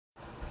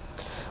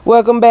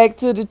Welcome back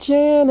to the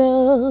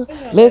channel.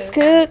 Let's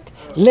cook,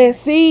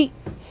 let's eat.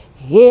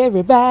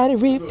 Everybody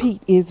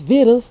repeat, it's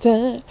Vittle's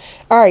time.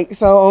 Alright,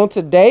 so on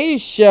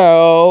today's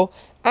show,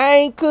 I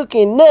ain't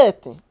cooking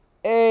nothing.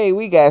 Hey,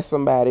 we got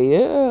somebody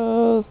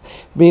else.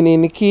 Been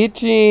in the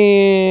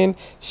kitchen.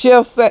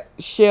 Chef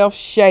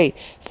Shay.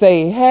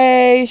 Say,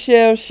 hey,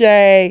 Chef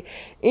Shay.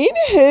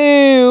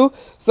 Anywho,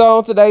 so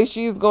on today,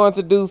 she's going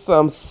to do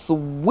some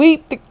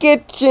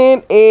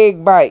SweepDaKitchen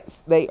egg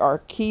bites. They are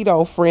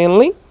keto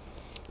friendly.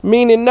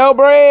 Meaning no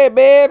bread,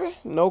 baby.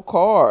 No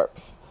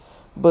carbs.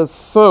 But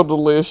so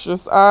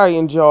delicious. I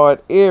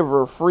enjoyed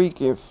every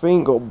freaking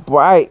single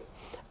bite.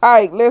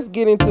 Alright, let's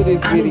get into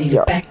this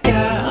video. I need a bad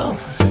girl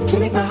to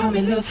make my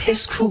homie lose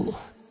his cool.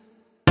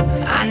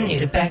 I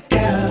need a bad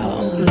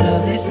girl who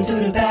love listen to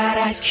the bad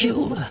Ice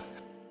Cube.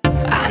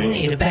 I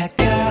need a bad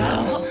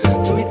girl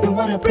to make me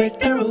wanna break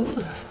the roof.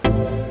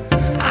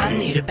 I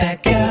need a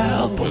bad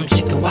girl, boom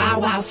chicka wow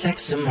wow,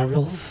 sex on my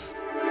roof.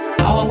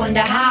 Oh, I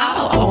wonder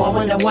how, oh, I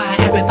wonder why.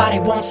 Everybody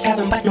wants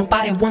heaven, but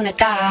nobody wanna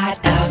die.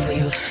 Die for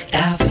you,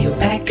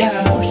 bad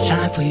girl.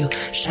 Shine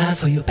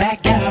for you,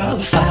 bad girl.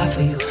 Fight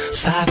for you,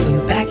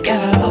 bad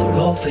girl.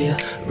 Roll for you.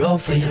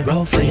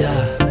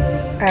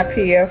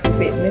 IPF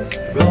Fitness.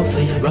 Roll for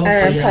you.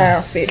 Iron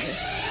Power Fitness.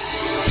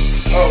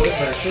 Oh,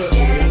 it's our cook.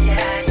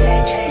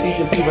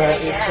 Teaching people how to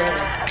eat.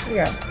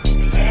 Yeah.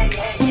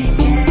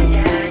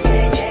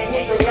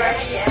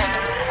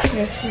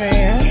 Yes,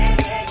 ma'am.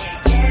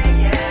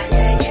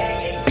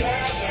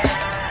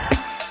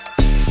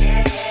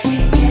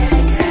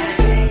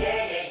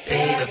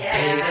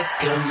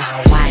 You're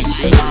my wife.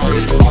 Baby, you're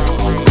my wife.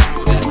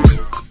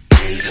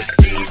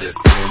 Baby,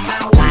 you're my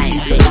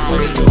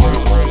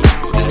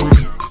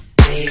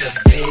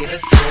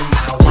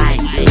wife.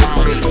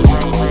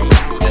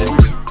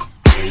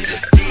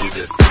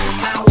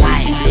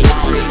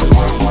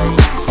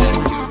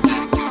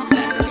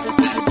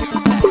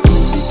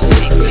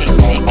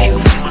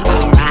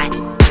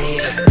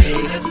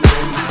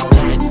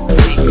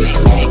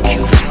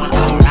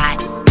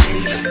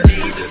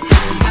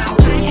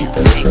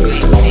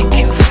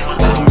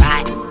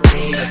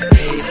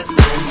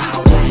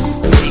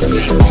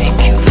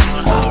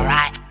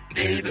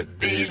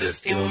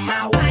 You're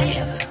my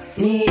wife.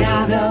 네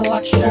아가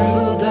watcher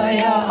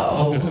묻어요.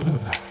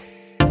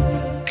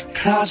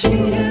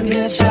 거짓된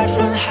빛을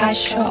from high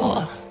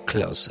shore.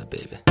 Closer,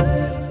 baby.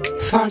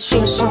 放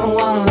轻松，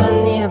忘了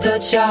你的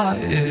教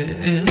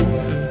育。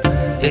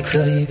别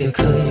刻意。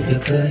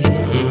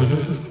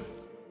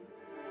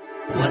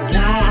我在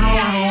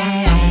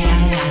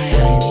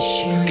你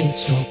心里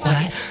作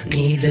怪，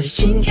你的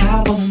心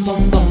跳蹦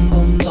蹦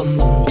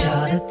跳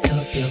得特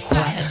别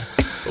快。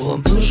我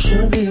不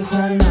是壁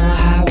花男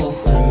孩，我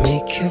会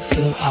make you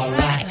feel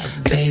alright.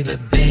 Baby,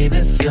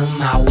 feel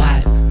my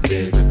wife.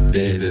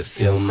 Baby,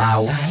 feel my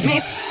wife.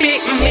 Me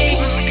beat me,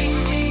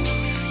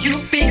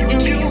 you beating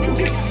you.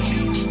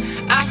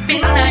 I've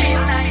been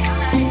nice,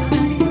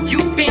 you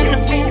been a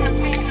fool.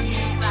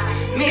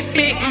 Me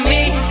beating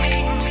me,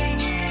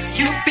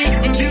 you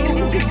beating you.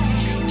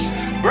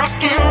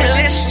 Broken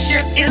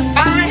relationship is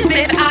fine,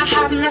 baby. I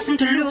have nothing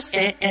to lose.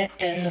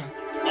 Yeah.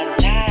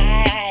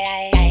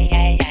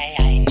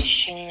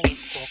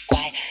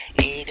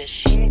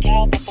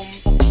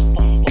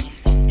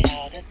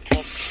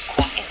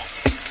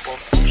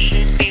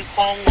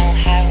 好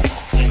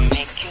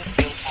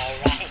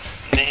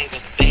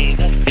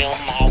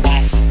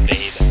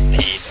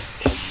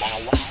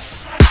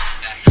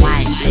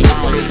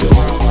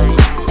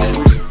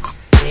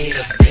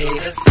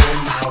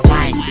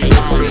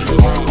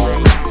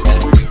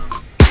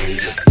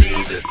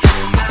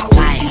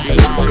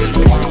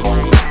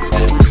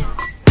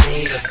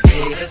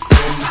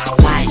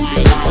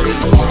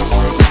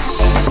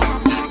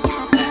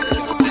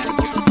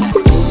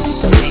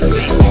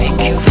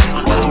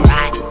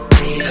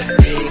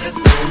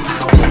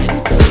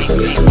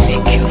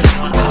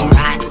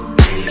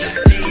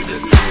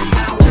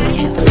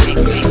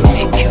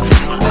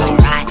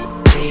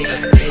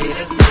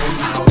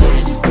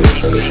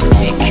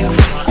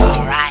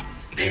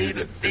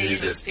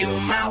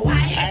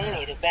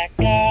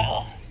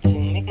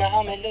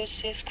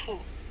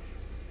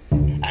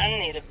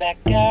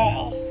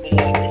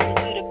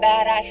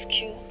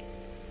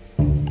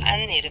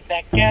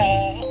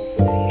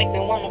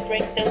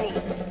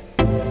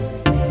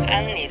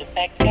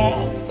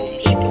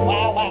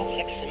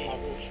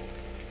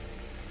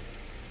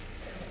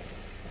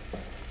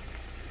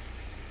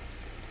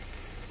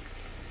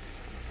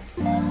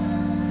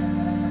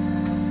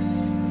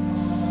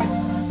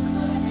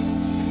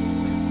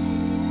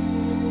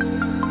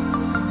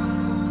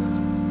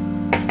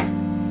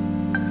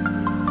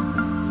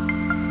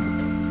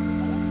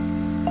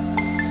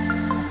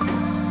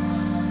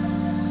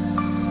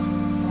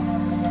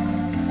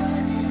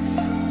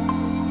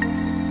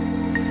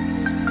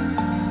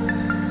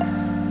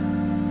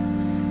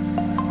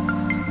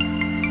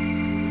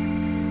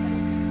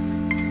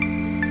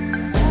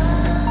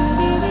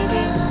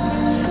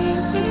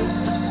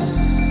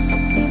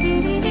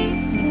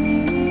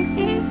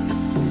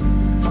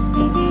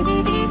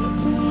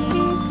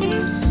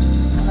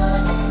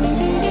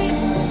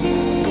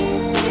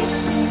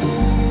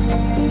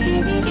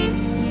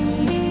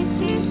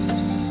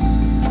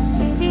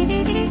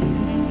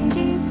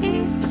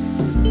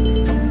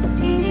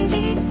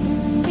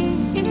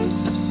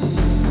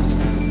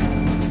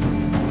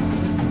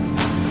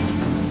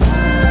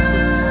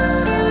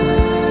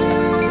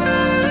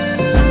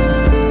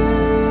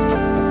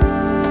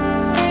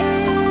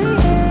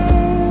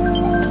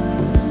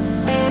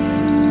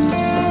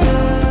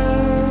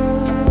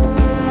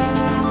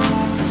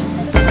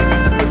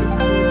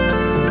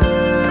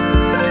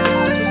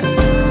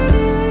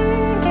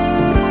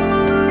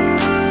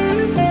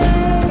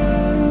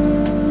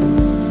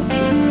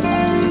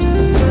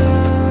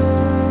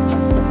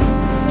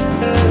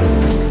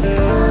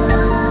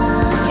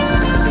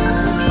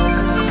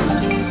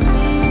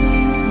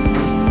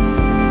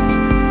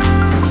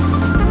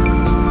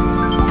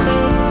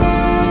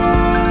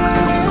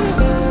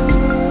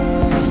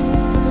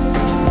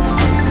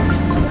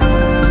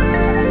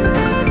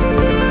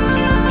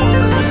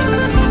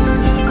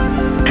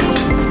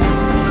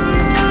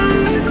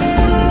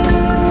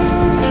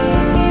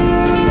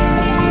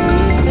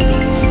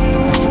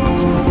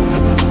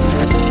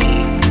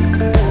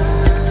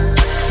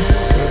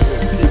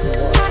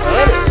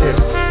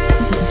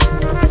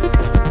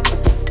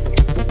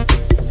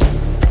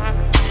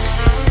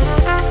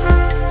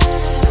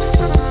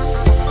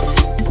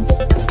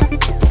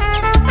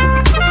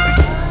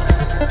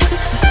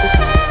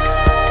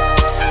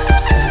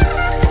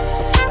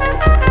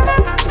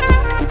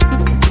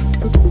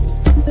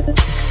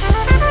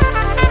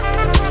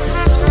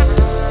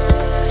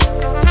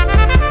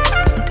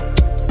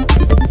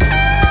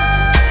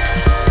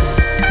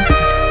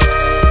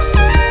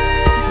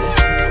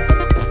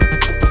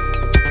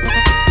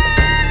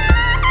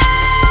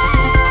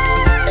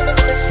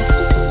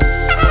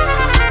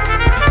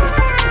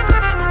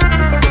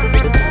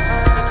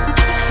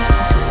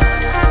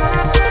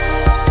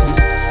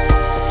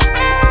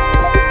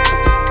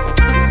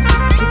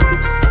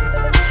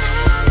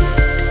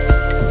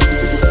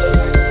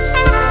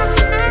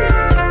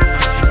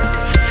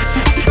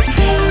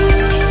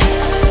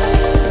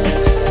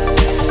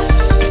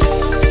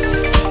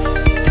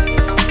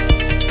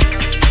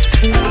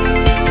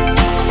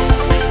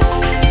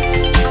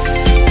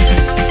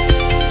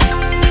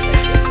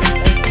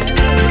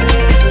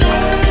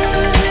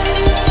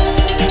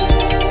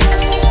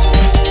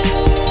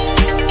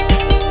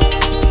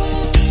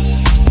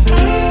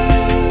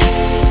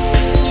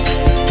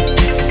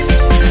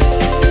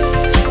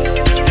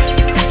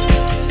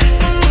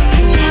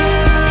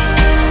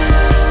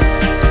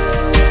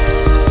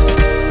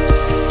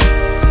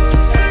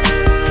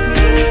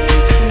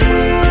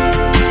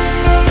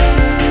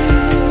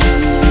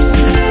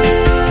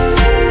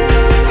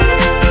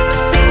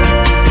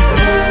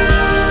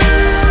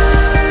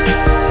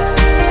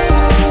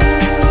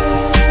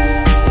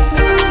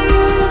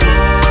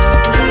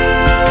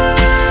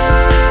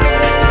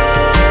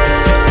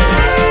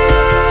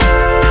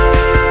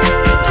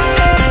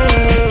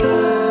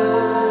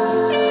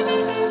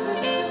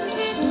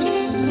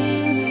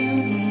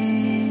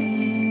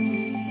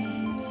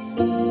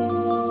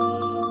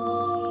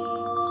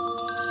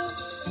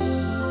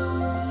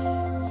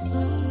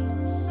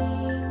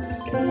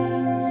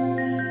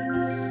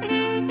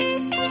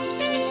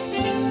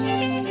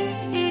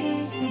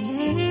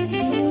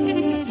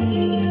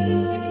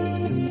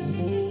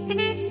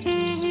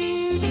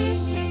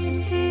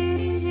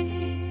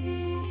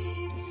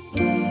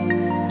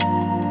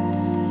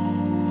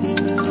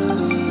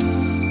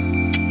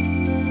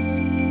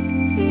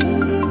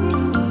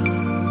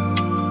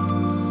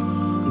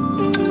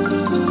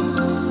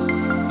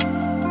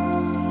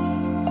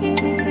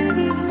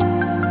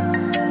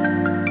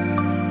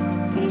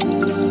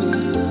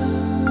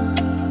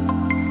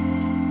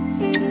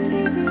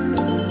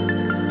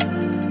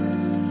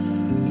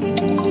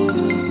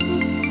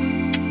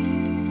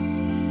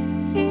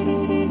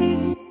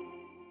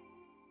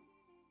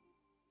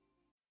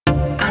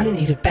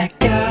need a bad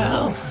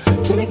girl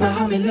to make my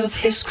homie lose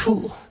his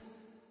cool.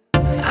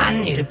 I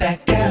need a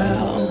bad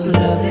girl who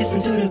love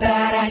listen to the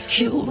bad Ice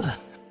Cube.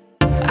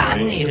 I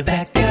need a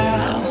bad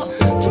girl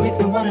to make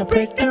me wanna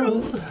break the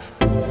roof.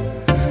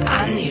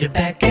 I need a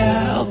bad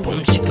girl,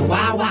 boom chicka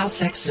wow wow,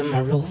 sex in my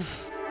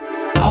roof.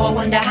 Oh, I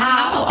wonder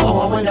how, oh,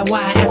 I wonder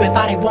why.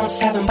 Everybody wants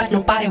heaven, but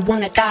nobody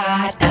wanna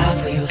die. Die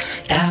for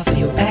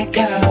you, bad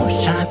girl.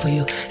 Shine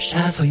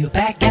for you,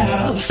 bad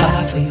girl.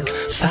 Fight for you,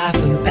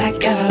 bad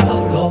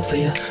girl. Roll for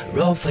you,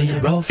 roll for you,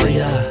 roll for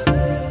you.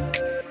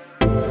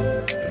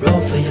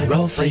 Roll for you,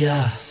 roll for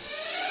you.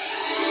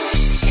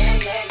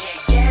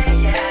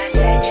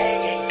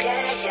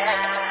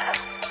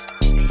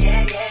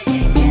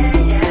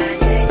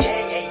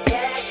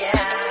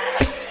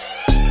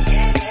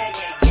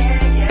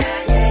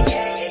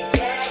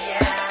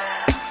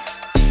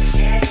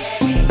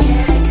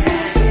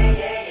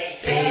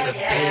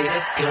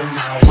 You're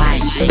my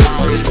wife, baby.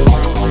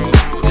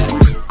 Baby,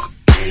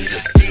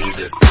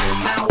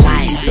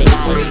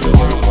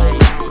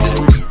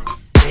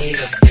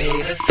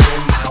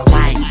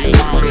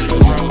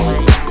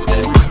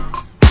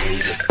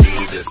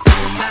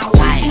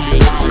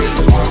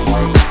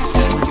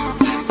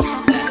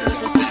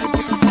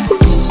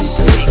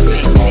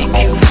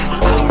 you're my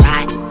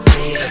wife,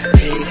 baby.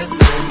 Baby,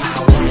 you're my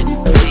wife, baby. Baby, you're my wife,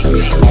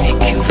 baby.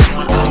 Make you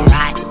feel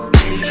alright.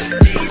 Baby,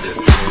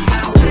 you're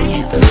my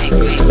wife.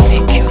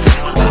 Make you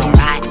feel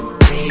alright.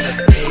 Baby,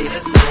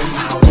 you're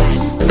my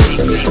wife.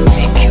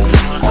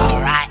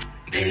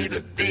 Make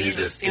you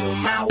Baby, feel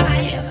my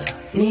wife.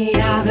 你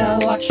压得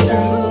我全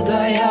部都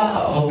有，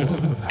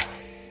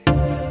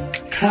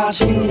靠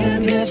近点，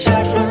别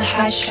假装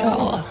害羞。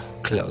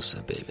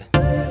Closer, baby。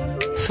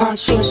放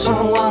轻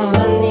松，忘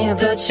了你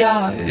的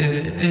教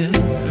育。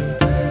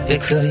别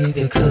刻意，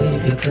别刻意，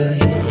别刻意。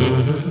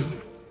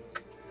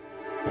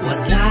我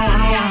在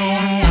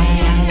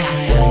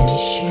你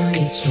心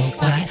里作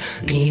怪，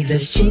你的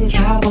心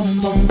跳蹦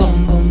蹦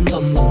蹦蹦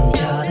蹦蹦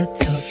跳得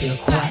特别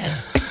快。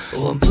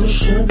我不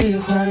是闭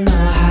环男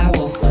孩，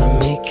我会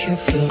make you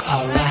feel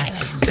alright.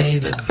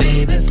 Baby,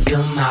 baby,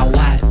 feel my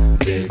wife.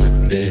 Baby,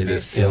 baby,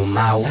 feel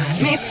my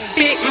wife. Me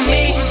beat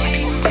me,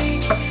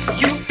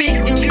 you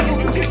beat you.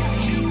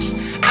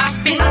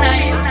 I've been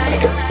nice,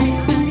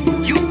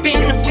 you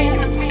been a fool.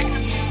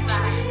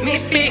 Me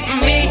beat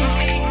me,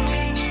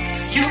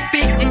 you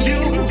beat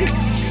you.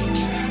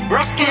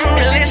 Broken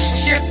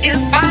relationship is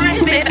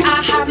fine, baby. I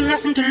have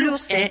nothing to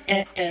lose.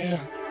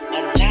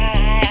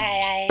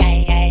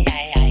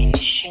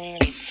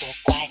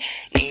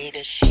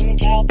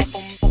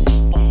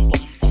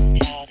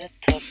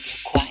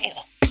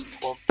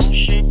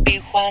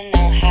男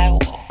孩，我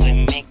会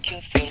make you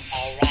feel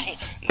alright.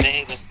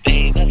 Baby,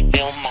 baby,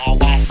 feel my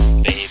wife.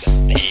 Baby,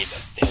 baby,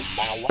 feel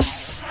my wife.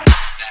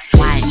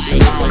 Wife,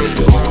 baby, baby,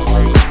 feel my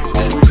wife.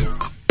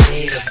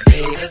 Baby,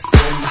 baby,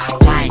 feel my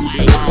wife. Baby,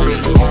 baby,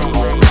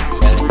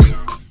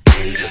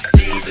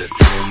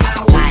 feel my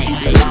wife.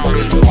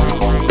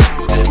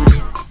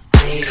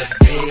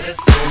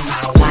 Make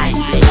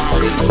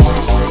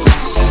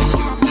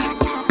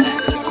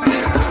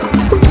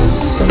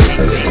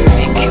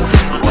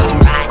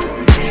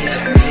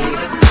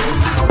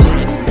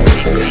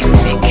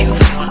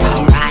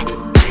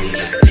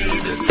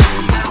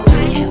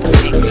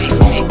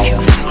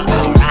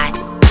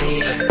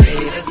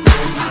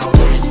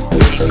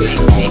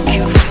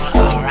you feel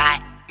alright.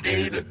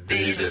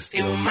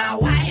 Feel my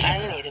wife. I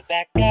need a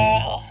bad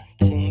girl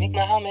to make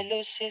my homie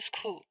lose his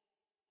cool.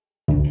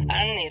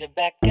 I need a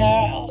bad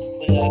girl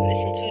who love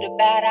listen to the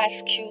bad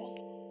Ice Cube.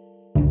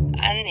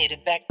 I need a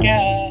bad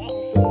girl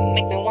who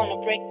make me wanna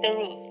break the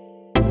roof.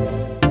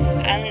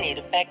 I need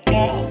a bad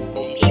girl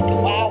boom chicka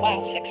wow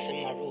wow, sex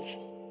in my roof.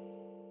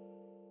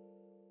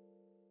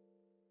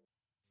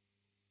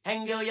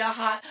 And girl, you're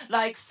hot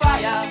like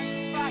fire,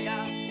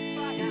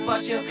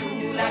 but you're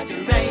cool like the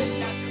rain.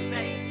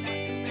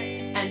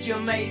 And you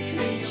make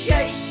me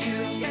chase you,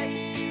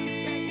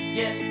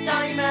 yes,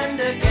 time and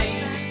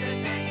again.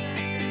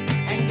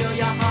 And girl,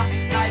 you're hot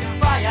like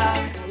fire,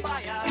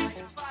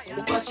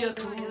 but you're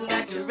cool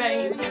like the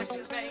rain.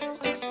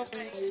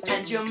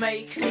 And you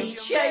make me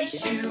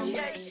chase you,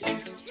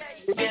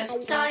 yes,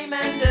 time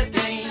and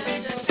again.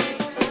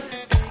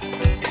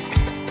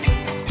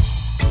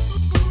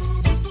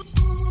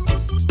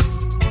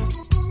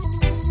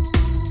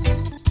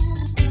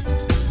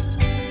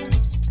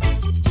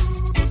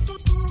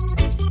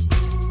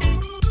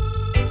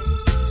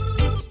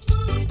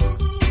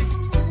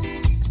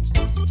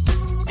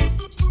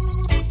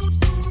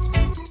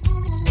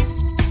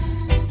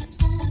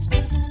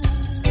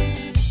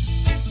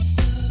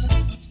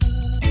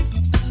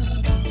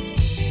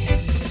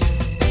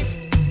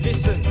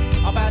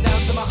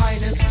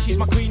 she's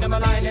my queen and my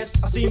lioness.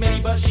 I see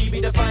many, but she be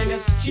the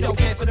finest. She don't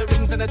care for the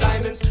rings and the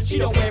diamonds. She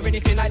don't wear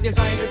anything like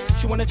designers.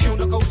 She wanna chill,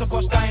 not go to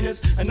posh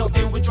diners, and not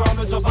deal with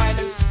dramas or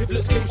violence. If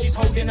looks kill, she's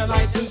holding a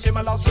license. Yeah,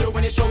 my love's real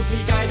when it shows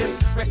me guidance.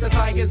 Rest the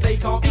tigers, they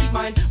can't beat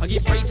mine. I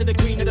give praise to the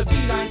queen of the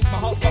felines. My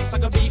heart stops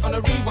like a beat on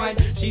a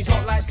rewind. She's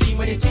hot like steam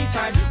when it's tea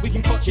time. We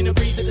can catch in the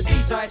breeze at the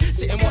seaside.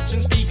 Sit and watch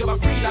and speak of a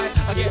free life.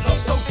 I get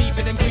lost so deep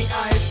in them green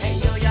eyes.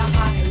 And you're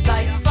hot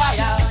like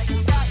fire,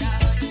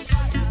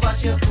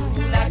 but you're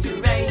cool